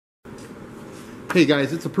Hey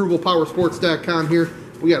guys, it's ApprovalPowersports.com here.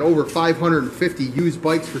 We got over 550 used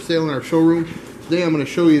bikes for sale in our showroom. Today I'm going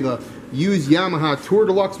to show you the used Yamaha Tour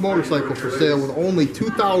Deluxe motorcycle for sale with only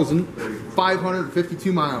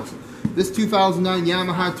 2,552 miles. This 2009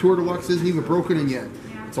 Yamaha Tour Deluxe isn't even broken in yet.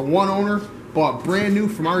 It's a one owner, bought brand new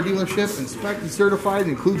from our dealership, inspected, certified,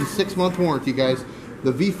 and includes a 6-month warranty, guys.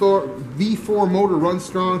 The V4 motor runs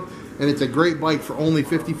strong, and it's a great bike for only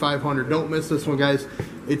 $5,500. Don't miss this one, guys.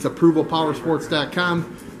 It's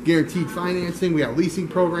ApprovalPowersports.com. Guaranteed financing. We got leasing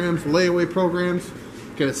programs, layaway programs.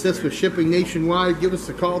 Can assist with shipping nationwide. Give us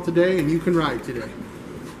a call today, and you can ride today.